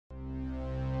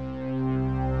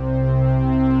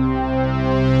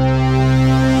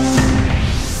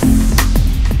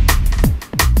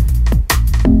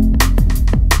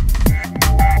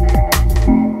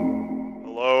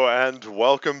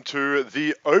to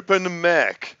the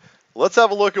OpenMech. Let's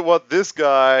have a look at what this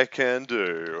guy can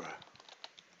do.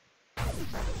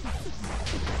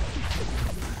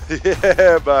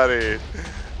 Yeah, buddy.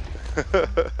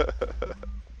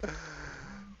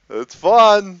 It's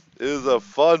fun. It is a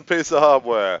fun piece of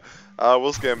hardware.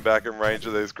 We'll scan back in range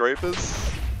of these creepers.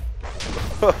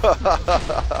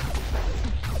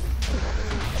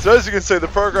 So as you can see, the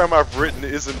program I've written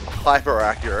isn't hyper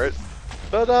accurate,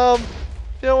 but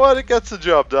you know what? It gets the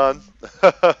job done.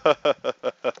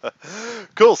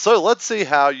 Cool. So let's see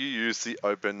how you use the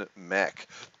OpenMech.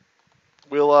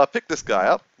 We'll pick this guy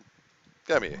up.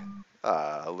 Come here.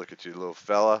 Look at you, little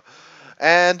fella.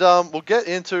 And we'll get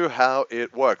into how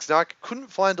it works. Now, I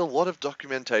couldn't find a lot of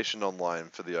documentation online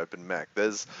for the OpenMech.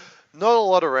 There's not a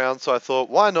lot around, so I thought,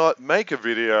 why not make a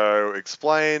video,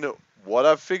 explain what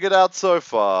I've figured out so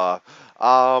far.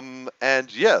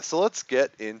 And yeah, so let's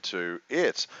get into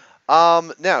it.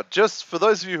 Now, just for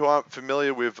those of you who aren't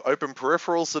familiar with open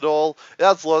peripherals at all, it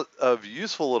has a lot of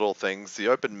useful little things, the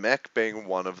OpenMech being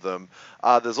one of them.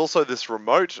 There's also this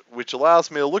remote, which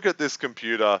allows me to look at this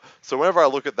computer. So whenever I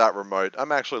look at that remote,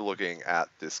 I'm actually looking at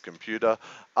this computer,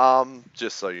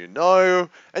 just so you know.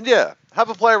 And yeah, have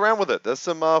a play around with it. There's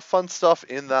some fun stuff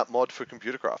in that mod for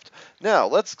Computercraft. Now,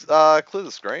 let's clear the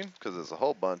screen, because there's a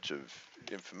whole bunch of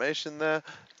information there.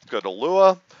 Go to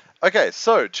Lua. Okay,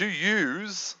 so to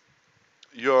use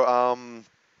your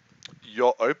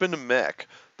OpenMech,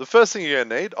 the first thing you're going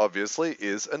to need, obviously,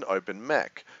 is an OpenMech.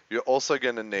 You're also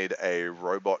going to need a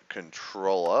robot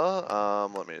controller.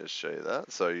 Let me just show you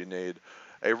that. So you need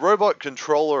a robot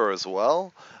controller as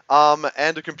well,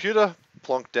 and a computer.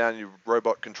 Plonk down your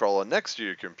robot controller next to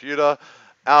your computer,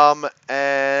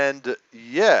 and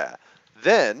yeah,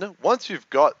 then once you've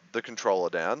got the controller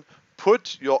down,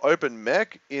 put your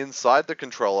OpenMech inside the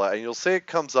controller, and you'll see it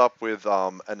comes up with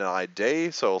an ID.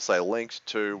 So it'll say linked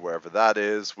to wherever that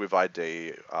is with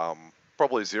ID,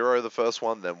 probably 0 the first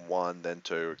one, then 1, then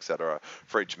 2, etc.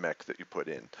 for each mech that you put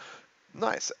in.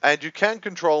 Nice. And you can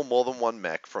control more than one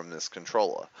mech from this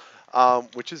controller,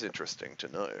 which is interesting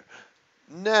to know.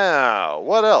 Now,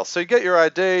 what else? So you get your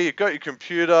ID, you've got your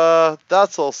computer,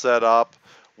 that's all set up.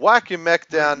 Whack your mech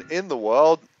down in the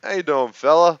world. How you doing,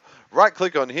 fella? Right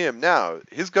click on him. Now,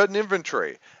 he's got an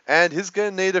inventory, and he's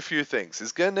going to need a few things.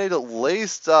 He's going to need at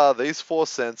least these 4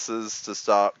 sensors to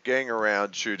start getting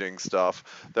around shooting stuff.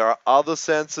 There are other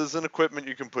sensors and equipment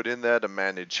you can put in there to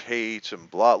manage heat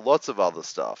and lots of other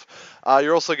stuff.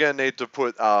 You're also going to need to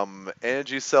put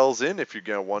energy cells in if you're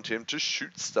going to want him to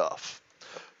shoot stuff.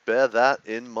 Bear that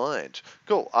in mind.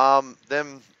 Cool.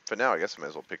 Then for now, I guess I may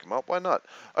as well pick them up. Why not?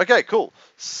 Okay, cool.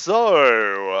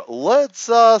 So let's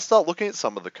start looking at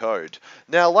some of the code.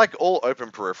 Now, like all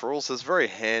open peripherals, there's very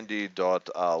handy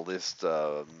list.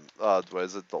 Where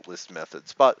is it? .list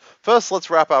methods. But first,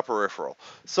 let's wrap our peripheral.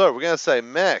 So we're going to say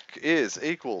mech is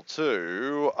equal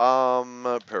to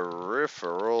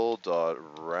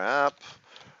peripheral.wrap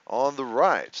on the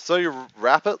right. So you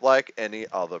wrap it like any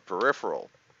other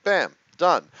peripheral. Bam.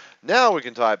 Done. Now we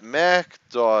can type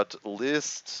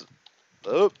mech.list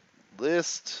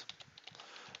list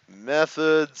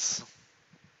methods.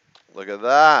 Look at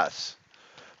that.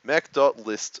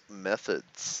 Mech.list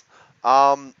methods.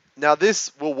 Now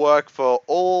this will work for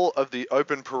all of the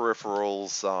open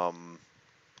peripherals.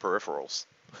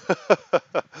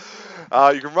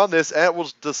 You can run this and it will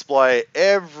display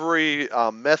every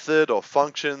method or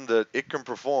function that it can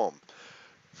perform.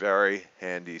 Very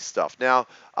handy stuff. Now,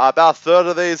 about a third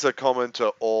of these are common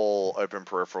to all open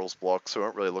peripherals blocks, so we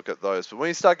won't really look at those. But when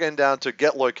you start getting down to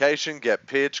get location, get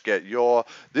pitch, get yaw,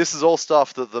 this is all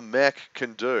stuff that the mech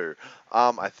can do.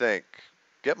 I think.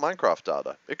 Get Minecraft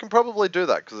data. It can probably do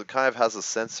that because it kind of has a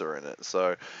sensor in it.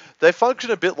 So they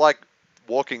function a bit like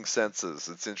walking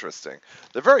sensors. It's interesting.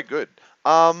 They're very good.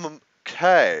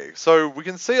 Okay, so we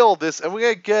can see all this, and we're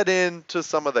going to get into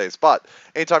some of these. But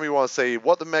anytime you want to see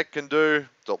what the mech can do,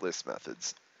 .list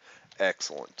methods.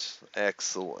 Excellent,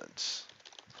 excellent.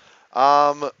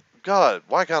 God,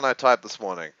 why can't I type this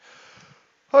morning?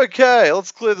 Okay,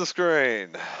 let's clear the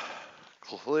screen.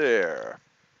 Clear.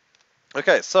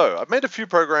 Okay, so I've made a few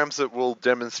programs that will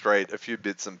demonstrate a few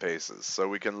bits and pieces, so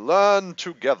we can learn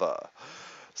together.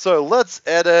 So let's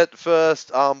edit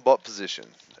first bot position.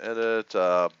 Edit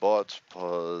bot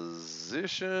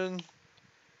position.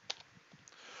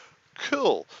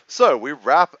 Cool. So we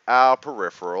wrap our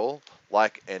peripheral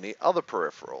like any other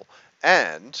peripheral.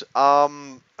 And I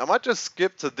might just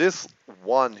skip to this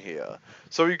one here.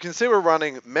 So you can see we're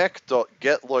running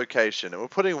mech.getLocation, and we're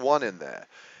putting 1 in there.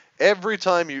 Every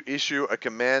time you issue a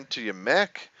command to your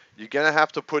mech, you're going to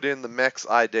have to put in the mech's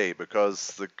ID because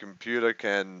the computer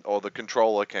can, or the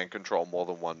controller can control more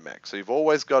than one mech. So you've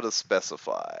always got to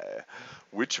specify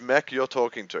which mech you're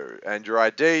talking to. And your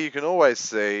ID, you can always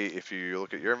see if you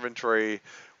look at your inventory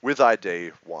with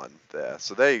ID 1 there.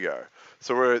 So there you go.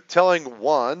 So we're telling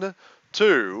 1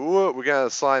 2, we're going to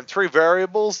assign 3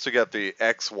 variables to get the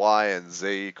X, Y, and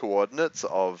Z coordinates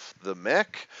of the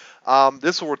mech.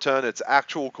 This will return its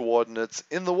actual coordinates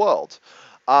in the world.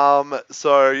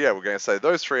 So yeah, we're going to say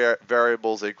those 3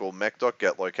 variables equal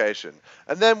mech.getLocation.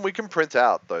 And then we can print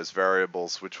out those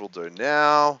variables, which we'll do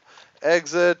now.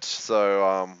 Exit,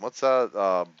 so what's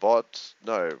that? Bot,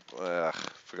 no,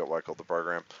 forgot what I called the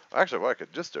program. Actually, what I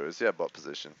could just do is, yeah, bot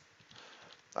position.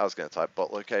 I was going to type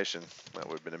bot location. That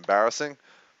would have been embarrassing.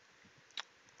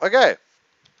 Okay.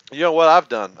 You know what I've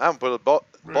done? I haven't put a bot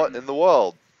in the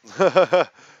world. There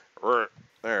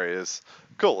he is.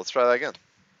 Cool, let's try that again.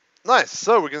 Nice,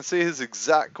 so we can see his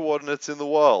exact coordinates in the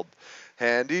world.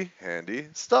 Handy, handy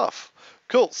stuff.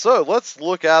 Cool, so let's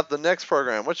look at the next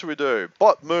program. What should we do?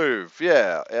 Bot move,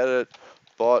 yeah, edit,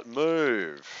 bot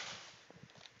move.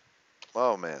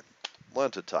 Oh man, learn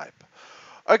to type.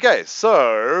 Okay,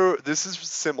 so this is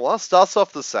similar. Starts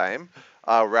off the same.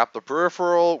 Wrap the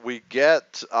peripheral. We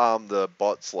get the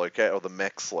bot's locate or the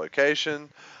mech's location.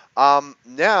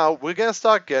 Now we're going to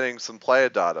start getting some player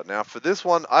data. Now for this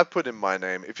one, I put in my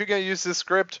name. If you're going to use this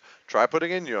script, try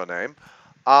putting in your name.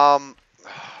 Damn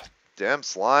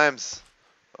slimes.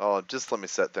 Oh, just let me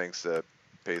set things to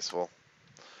peaceful.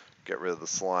 Get rid of the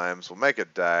slimes. We'll make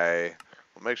it day.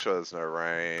 We'll make sure there's no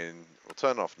rain. We'll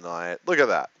turn off night. Look at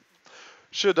that.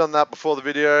 Should have done that before the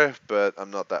video, but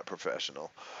I'm not that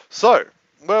professional. So,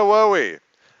 where were we?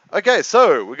 Okay,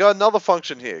 so we got another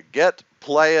function here. Get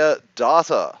player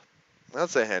data.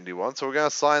 That's a handy one. So we're going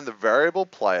to assign the variable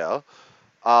player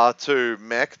to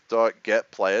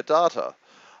mech.getPlayerData.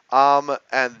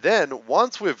 And then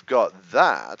once we've got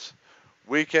that,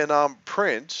 we can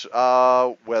print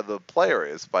where the player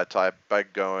is by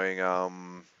going.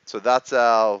 So that's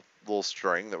our little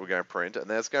string that we're going to print, and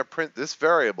then it's going to print this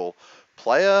variable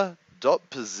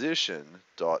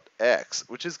player.position.x,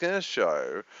 which is going to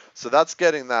show. So that's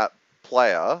getting that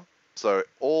player. So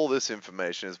all this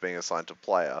information is being assigned to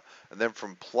player, and then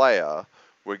from player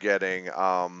we're getting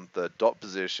the dot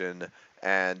position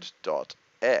and dot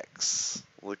x.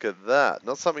 Look at that.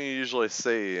 Not something you usually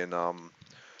see in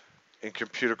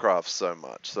computer craft so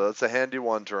much. So that's a handy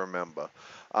one to remember.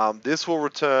 This will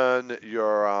return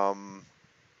your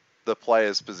the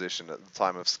player's position at the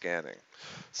time of scanning.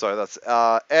 So that's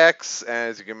X, and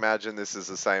as you can imagine, this is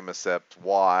the same except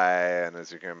Y, and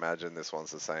as you can imagine, this one's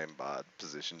the same, but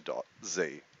position dot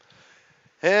Z.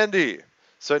 Handy.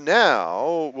 So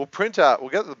now we'll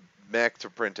get the mech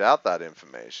to print out that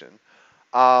information.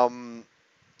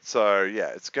 So yeah,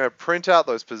 it's going to print out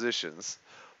those positions,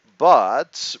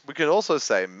 but we can also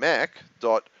say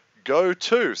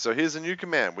mech.goTo. So here's a new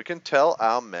command. We can tell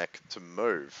our mech to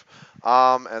move.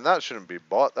 And that shouldn't be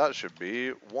bot, that should be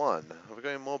 1. Have we got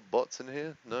any more bots in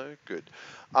here? No? Good.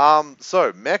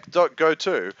 So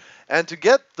mech.goTo, and to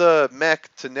get the mech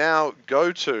to now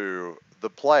go to the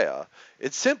player,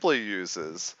 it simply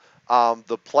uses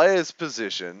the player's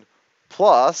position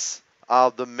plus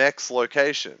the mech's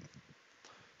location.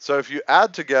 So if you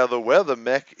add together where the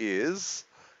mech is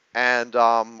and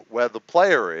where the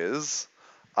player is,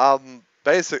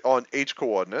 basic on each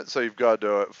coordinate, so you've got to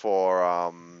do it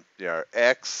for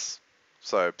X,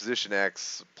 so position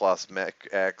X plus mech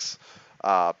X,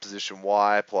 position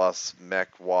Y plus mech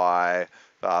Y,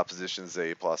 position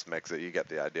Z plus mech Z. You get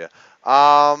the idea.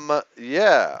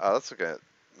 Yeah, that's okay.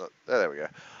 There we go.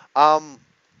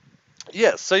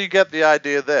 Yeah, so you get the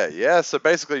idea there. Yeah, so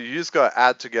basically you just got to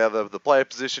add together the player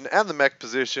position and the mech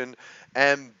position,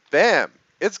 and bam,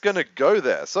 it's going to go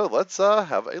there. So let's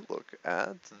have a look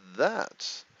at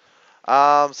that.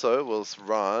 So we'll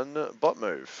run bot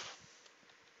move.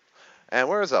 And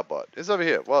where is our bot? It's over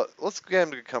here. Well, let's get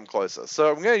him to come closer.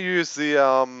 So I'm going to use the,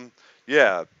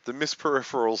 the Miss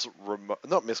Peripherals,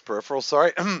 not Miss Peripherals,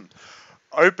 sorry,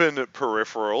 Open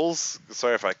Peripherals,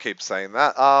 sorry if I keep saying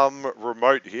that,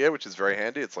 remote here, which is very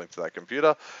handy. It's linked to that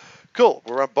computer. Cool,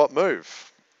 we'll run bot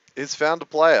move. It's found a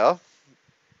player,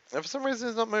 and for some reason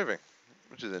it's not moving,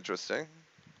 which is interesting.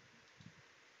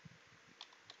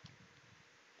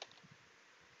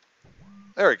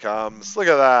 There he comes. Look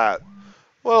at that.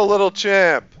 What a little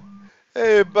champ.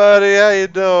 Hey buddy, how you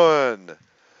doing?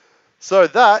 So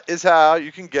that is how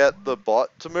you can get the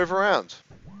bot to move around.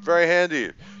 Very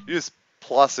handy. You just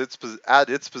add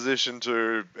its position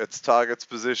to its target's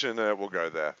position and it will go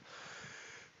there.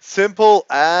 Simple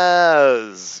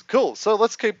as. Cool. So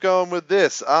let's keep going with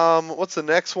this. What's the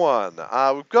next one?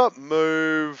 We've got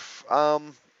move.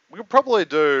 We could probably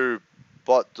do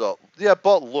bot dot. Yeah,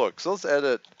 bot look. So let's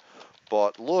edit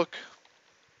bot look.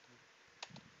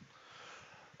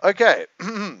 Okay,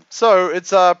 so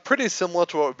it's pretty similar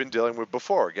to what we've been dealing with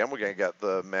before. Again, we're going to get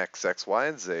the mechs X, Y,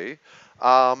 and Z.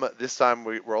 This time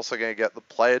we're also going to get the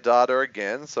player data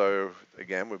again, so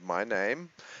again with my name.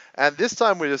 And this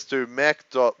time we just do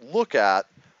mech.lookat,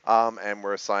 and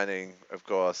we're assigning, of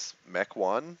course,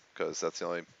 mech1, because that's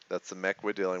the mech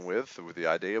we're dealing with the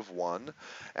ID of 1.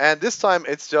 And this time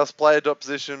it's just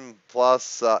player.position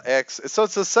plus X. So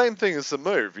it's the same thing as the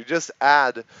move. You just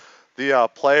add the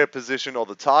player position or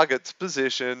the target's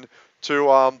position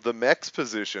to the mech's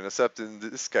position, except in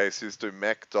this case he's to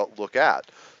mech.lookat.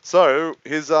 So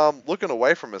he's looking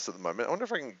away from us at the moment. I wonder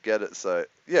if I can get it so,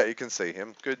 yeah, you can see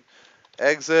him. Good.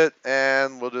 Exit,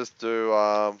 and we'll just do,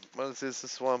 what is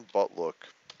this one? Bot look.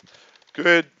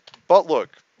 Good. Bot look.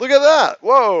 Look at that.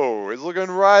 Whoa, he's looking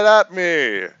right at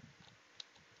me.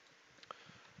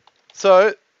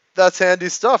 So that's handy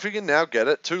stuff. You can now get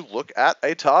it to look at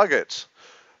a target.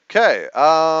 Okay,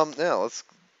 now let's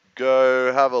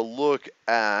go have a look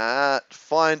at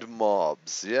find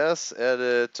mobs. Yes,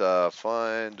 edit,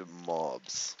 find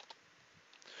mobs.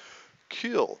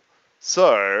 Cool.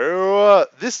 So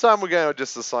this time we're going to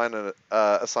just assign a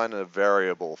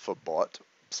variable for bot.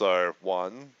 So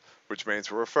 1, which means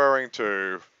we're referring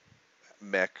to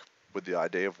mech with the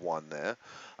ID of 1 there.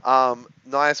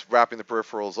 Nice, wrapping the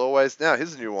peripherals always. Now,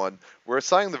 here's a new one. We're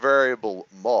assigning the variable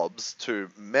mobs to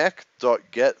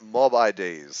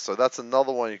mech.getMobIDs. So that's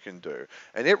another one you can do.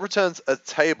 And it returns a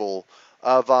table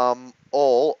of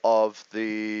all of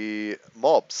the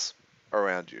mobs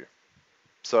around you.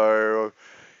 So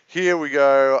here we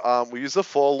go. We use a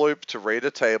for loop to read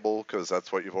a table because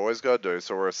that's what you've always got to do.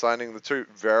 So we're assigning the two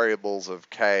variables of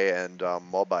k and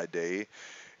mob ID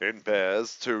in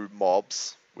pairs to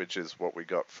mobs, which is what we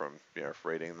got from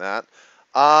reading that.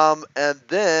 And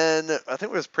then I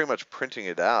think we're just pretty much printing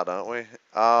it out, aren't we?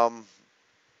 And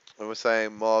we're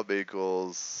saying mob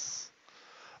equals.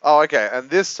 Oh, okay. And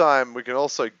this time we can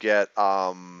also get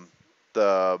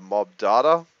the mob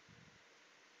data.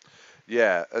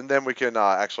 Yeah, and then we can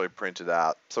actually print it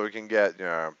out. So we can get,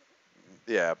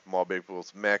 yeah, mob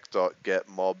equals mech.get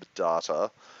mob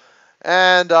data.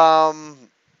 And,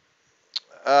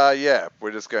 yeah,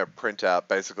 we're just going to print out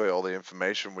basically all the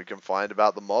information we can find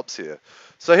about the mobs here.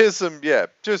 So here's some, yeah,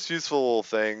 just useful little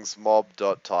things.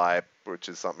 Mob.type, which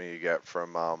is something you get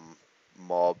from mob,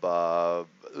 from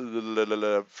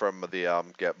the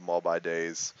get mob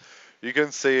IDs. You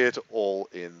can see it all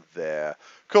in there.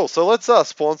 Cool, so let's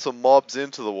spawn some mobs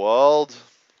into the world.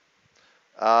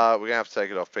 We're going to have to take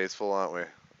it off peaceful, aren't we?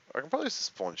 I can probably just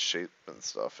spawn sheep and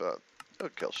stuff. I'll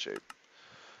kill sheep.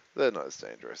 They're not as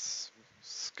dangerous.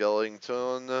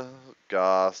 Skeleton,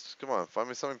 ghast. Come on, find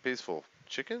me something peaceful.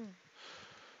 Chicken?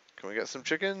 Can we get some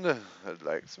chicken? I'd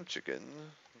like some chicken.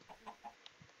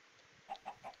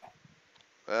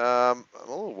 I'm a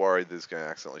little worried this is going to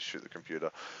accidentally shoot the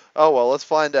computer. Oh well, let's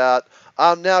find out.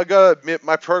 Now I gotta admit,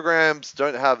 my programs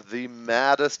don't have the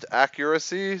maddest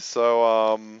accuracy,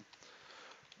 so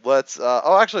let's.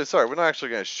 Oh, actually, sorry, we're not actually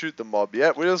going to shoot the mob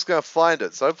yet. We're just going to find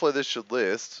it. So hopefully this should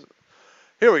list.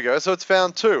 Here we go. So it's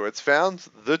found two. It's found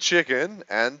the chicken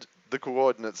and the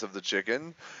coordinates of the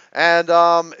chicken, and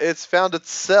it's found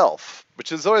itself,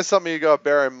 which is always something you got to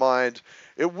bear in mind.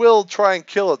 It will try and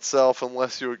kill itself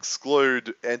unless you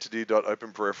exclude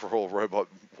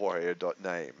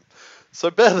entity.openperipheralrobotwarrior.name. So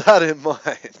bear that in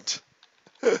mind.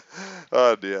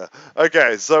 Oh dear.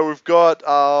 Okay, so we've got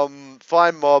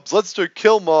find mobs. Let's do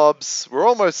kill mobs. We're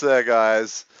almost there,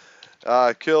 guys.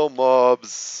 Kill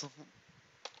mobs.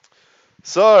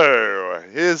 So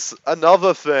here's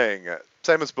another thing.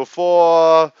 Same as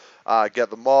before. Get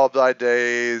the mob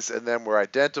IDs, and then we're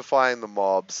identifying the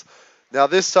mobs. Now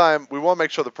this time, we want to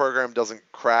make sure the program doesn't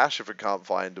crash if it can't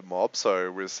find a mob. So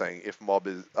we're saying if mob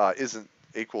isn't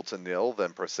equal to nil,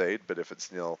 then proceed. But if it's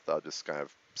nil, they'll just kind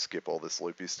of skip all this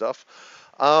loopy stuff.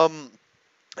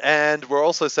 And we're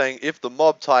also saying if the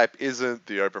mob type isn't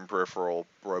the open peripheral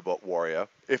robot warrior,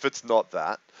 if it's not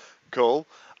that, cool.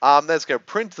 Then it's going to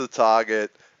print the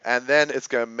target, and then it's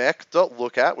going to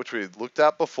mech.lookat, which we looked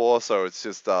at before, so it's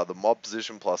just the mob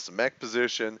position plus the mech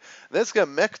position. And then it's going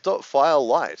to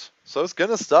mech.firelight. So it's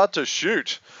going to start to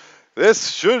shoot.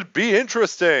 This should be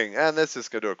interesting. And let's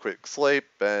just go do a quick sleep,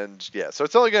 and yeah, so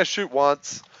it's only going to shoot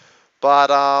once, but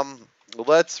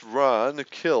let's run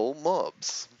kill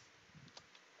mobs.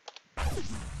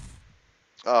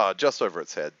 Ah, just over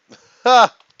its head.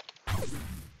 Ha!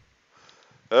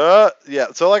 Yeah,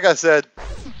 so like I said,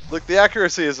 look, the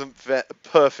accuracy isn't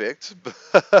perfect.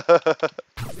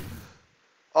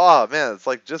 Oh man, it's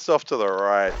like just off to the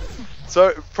right. So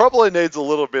it probably needs a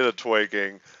little bit of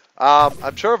tweaking.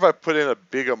 I'm sure if I put in a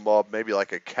bigger mob, maybe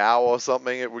like a cow or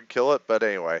something, it would kill it. But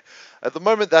anyway, at the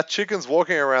moment that chicken's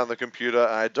walking around the computer,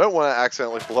 and I don't want to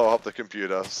accidentally blow up the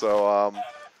computer. So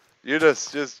you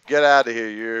just get out of here.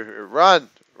 You run,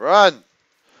 run.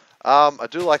 I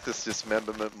do like this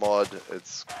dismemberment mod.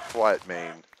 It's quite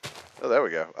mean. Oh, there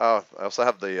we go. Oh, I also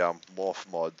have the morph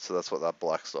mod, so that's what that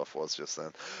black stuff was just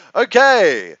then.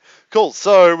 Okay, cool.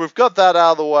 So we've got that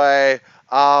out of the way.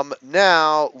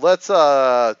 Now let's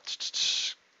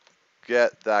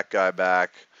get that guy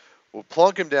back. We'll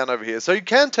plonk him down over here. So you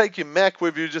can take your mech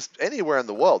with you just anywhere in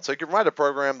the world. So you can write a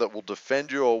program that will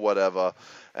defend you or whatever,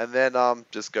 and then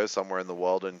just go somewhere in the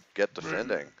world and get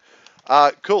defending.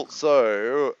 Cool.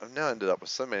 So I've now ended up with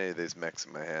so many of these mechs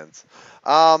in my hands.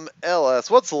 LS.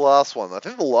 What's the last one? I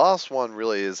think the last one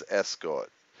really is escort.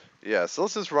 Yeah. So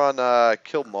let's just run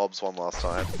kill mobs one last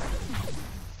time.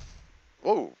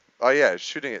 Oh. Oh yeah,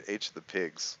 shooting at each of the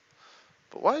pigs.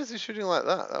 But why is he shooting like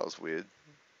that? That was weird.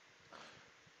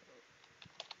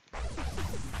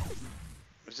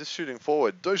 He's just shooting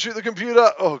forward. Don't shoot the computer!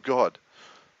 Oh god.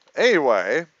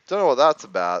 Anyway, don't know what that's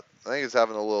about. I think he's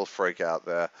having a little freak out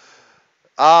there.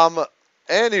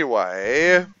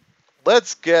 Anyway,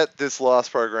 let's get this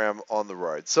last program on the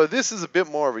road. So this is a bit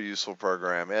more of a useful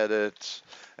program. Edit.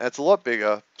 And it's a lot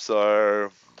bigger. So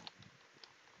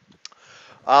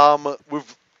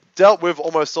we've dealt with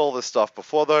almost all this stuff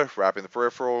before though. Wrapping the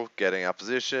peripheral, getting our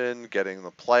position, getting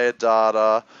the player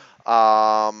data.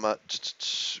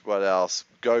 What else?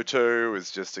 Go to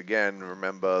is just, again,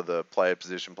 remember the player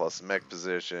position plus the mech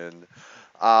position.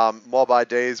 Mob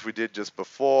IDs we did just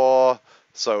before.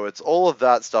 So it's all of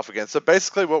that stuff again. So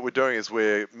basically what we're doing is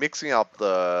we're mixing up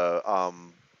the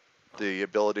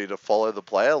ability to follow the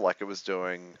player like it was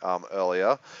doing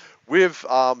earlier with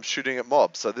shooting at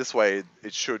mobs. So this way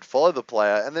it should follow the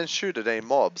player and then shoot at any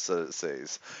mobs that it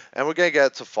sees. And we're going to get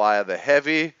it to fire the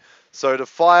heavy. So to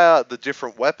fire the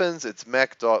different weapons, it's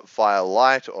mech.fire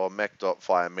light or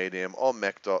mech.fire medium or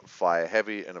mech.fire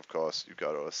heavy. And of course, you've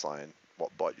got to assign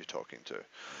what bot you're talking to.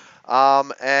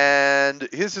 And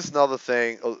here's just another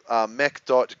thing,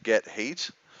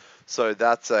 mech.getHeat. So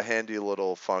that's a handy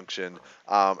little function.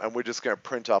 And we're just going to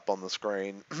print up on the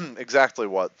screen exactly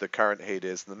what the current heat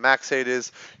is. And the max heat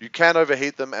is, you can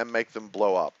overheat them and make them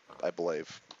blow up, I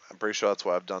believe. I'm pretty sure that's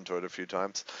what I've done to it a few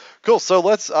times. Cool, so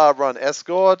let's run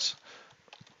escort.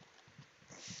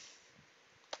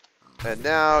 And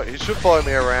now he should follow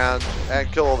me around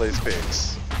and kill all these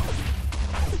pigs.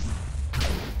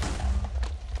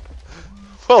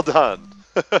 Well done.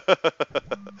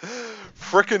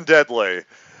 Frickin' deadly.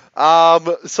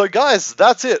 So guys,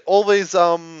 that's it. All these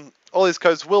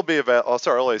codes will be available. Oh,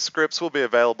 sorry, all these scripts will be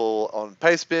available on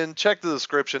Pastebin. Check the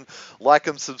description. Like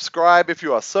and subscribe if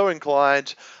you are so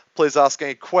inclined. Please ask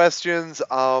any questions.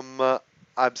 I'm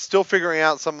still figuring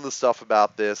out some of the stuff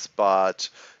about this, but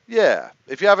yeah,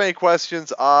 if you have any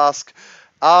questions, ask.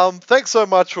 Thanks so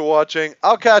much for watching.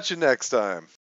 I'll catch you next time.